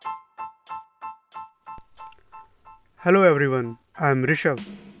Hello everyone, I am Rishabh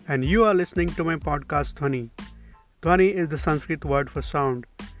and you are listening to my podcast Dhwani. Dhwani is the Sanskrit word for sound.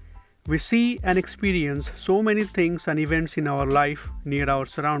 We see and experience so many things and events in our life near our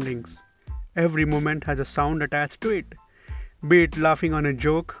surroundings. Every moment has a sound attached to it. Be it laughing on a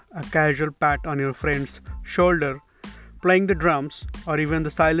joke, a casual pat on your friend's shoulder, playing the drums, or even the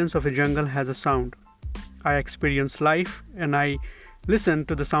silence of a jungle has a sound. I experience life and I listen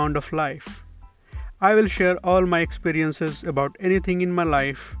to the sound of life. I will share all my experiences about anything in my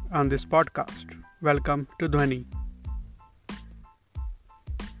life on this podcast. Welcome to Dhwani.